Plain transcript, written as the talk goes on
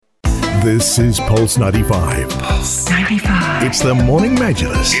This is Pulse 95. Pulse 95. It's the Morning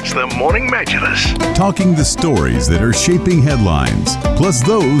Majlis. Talking the stories that are shaping headlines, plus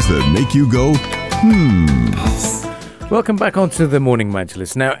those that make you go, Welcome back onto the Morning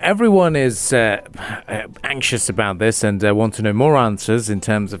Majlis. Now, everyone is anxious about this and want to know more answers in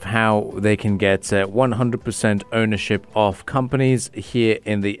terms of how they can get 100% ownership of companies here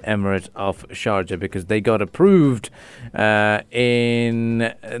in the Emirate of Sharjah, because they got approved in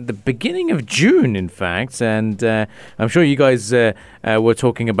the beginning of June, in fact. And I'm sure you guys were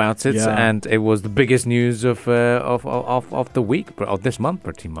talking about it, and it was the biggest news of the week, of this month,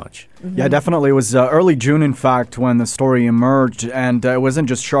 pretty much. Yeah, definitely. It was early June, in fact, when the story emerged. And it wasn't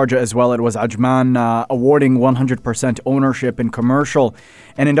just Sharjah as well. It was Ajman awarding 100% ownership in commercial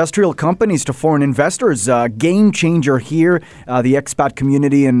and industrial companies to foreign investors. Game changer here. The expat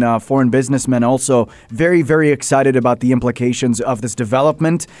community and foreign businessmen also very, very excited about the implications of this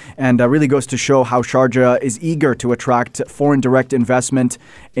development. And really goes to show how Sharjah is eager to attract foreign direct investment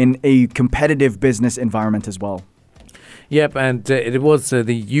in a competitive business environment as well. Yep, and it was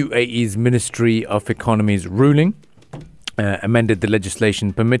the UAE's Ministry of Economy's ruling amended the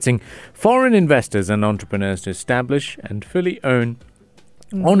legislation permitting foreign investors and entrepreneurs to establish and fully own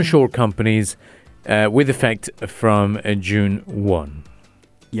onshore companies with effect from June 1.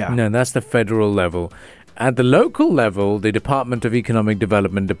 Yeah. No, that's the federal level. At the local level, the Department of Economic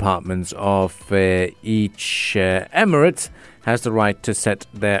Development departments of each emirate has the right to set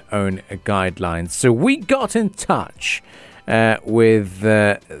their own guidelines. So we got in touch with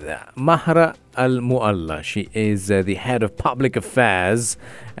Mahra Al-Mualla. She is the head of public affairs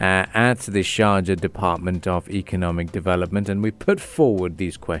at the Sharjah Department of Economic Development, and we put forward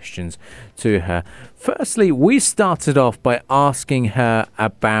these questions to her. Firstly, we started off by asking her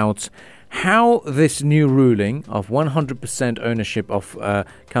about how this new ruling of 100% ownership of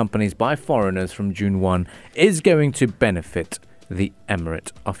companies by foreigners from June 1 is going to benefit the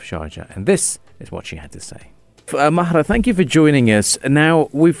Emirate of Sharjah. And this is what she had to say. Mahra, thank you for joining us. Now,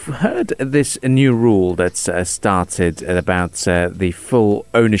 we've heard this new rule that's started about the full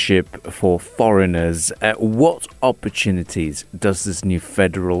ownership for foreigners. What opportunities does this new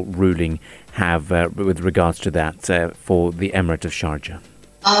federal ruling have with regards to that for the Emirate of Sharjah?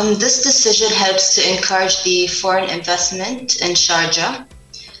 This decision helps to encourage the foreign investment in Sharjah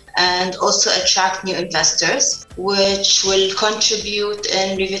and also attract new investors, which will contribute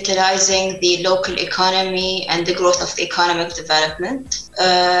in revitalizing the local economy and the growth of the economic development.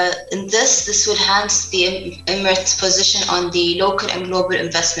 In this will enhance the Emirates' position on the local and global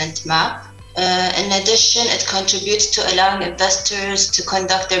investment map. In addition, it contributes to allowing investors to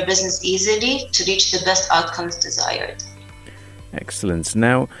conduct their business easily to reach the best outcomes desired. Excellent.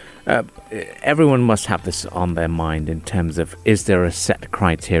 Now, everyone must have this on their mind in terms of, is there a set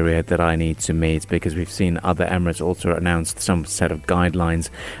criteria that I need to meet? Because we've seen other Emirates also announce some set of guidelines.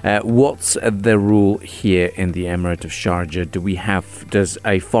 What's the rule here in the Emirate of Sharjah? Does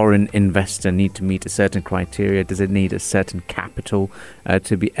a foreign investor need to meet a certain criteria? Does it need a certain capital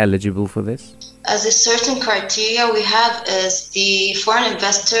to be eligible for this? As a certain criteria we have is the foreign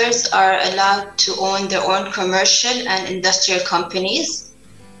investors are allowed to own their own commercial and industrial companies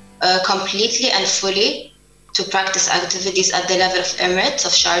completely and fully to practice activities at the level of Emirates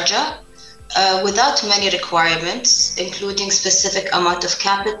of Sharjah without many requirements, including specific amount of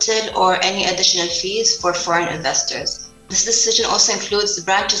capital or any additional fees for foreign investors. This decision also includes the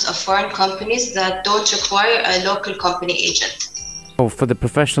branches of foreign companies that don't require a local company agent. For the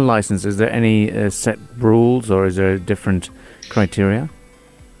professional license, is there any set rules or is there different criteria?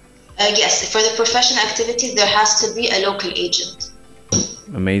 Yes, for the professional activities, there has to be a local agent.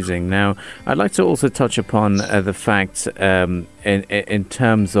 Amazing. Now, I'd like to also touch upon the fact in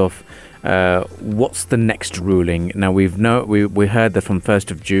terms of what's the next ruling. Now, we heard that from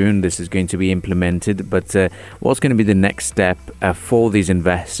 1st of June this is going to be implemented, but what's going to be the next step for these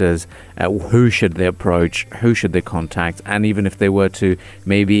investors? Who should they approach? Who should they contact? And even if they were to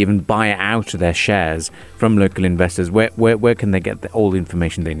maybe even buy out their shares from local investors, where can they get all the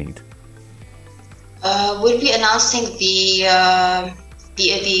information they need? We'll be announcing the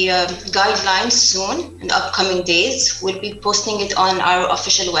guidelines soon in the upcoming days. We'll be posting it on our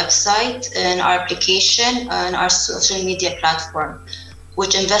official website and our application and our social media platform,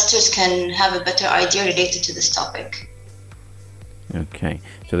 which investors can have a better idea related to this topic. Okay,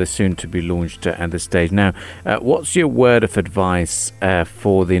 so they're soon to be launched at this stage. Now, what's your word of advice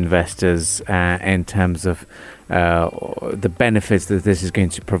for the investors in terms of the benefits that this is going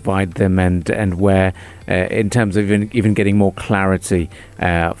to provide them, and where, in terms of even getting more clarity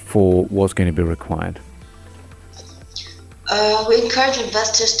for what's going to be required? We encourage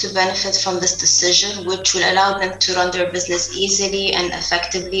investors to benefit from this decision, which will allow them to run their business easily and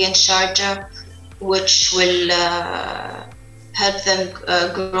effectively in Sharjah, which will help them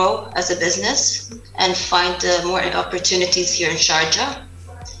grow as a business and find more opportunities here in Sharjah.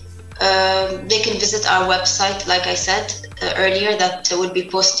 They can visit our website, like I said earlier, that we'll be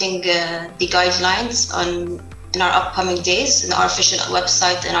posting the guidelines in our upcoming days in our official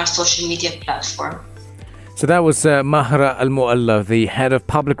website and our social media platform. So that was Mahra Al-Mu'alla, the head of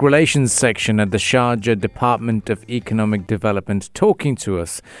public relations section at the Sharjah Department of Economic Development, talking to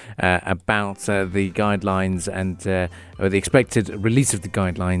us about the guidelines and the expected release of the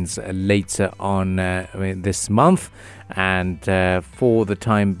guidelines later on this month. And for the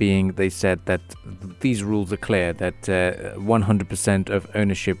time being, they said that these rules are clear, that 100% of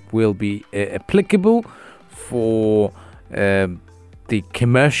ownership will be applicable for the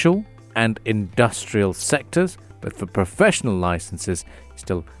commercial and industrial sectors, but for professional licenses, you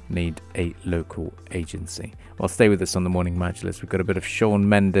still need a local agency. Well, stay with us on the Morning Majlis. We've got a bit of Shawn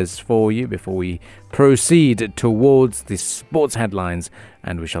Mendes for you before we proceed towards the sports headlines,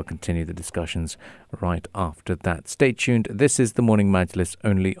 and we shall continue the discussions right after that. Stay tuned. This is the Morning Majlis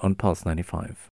only on Pulse 95.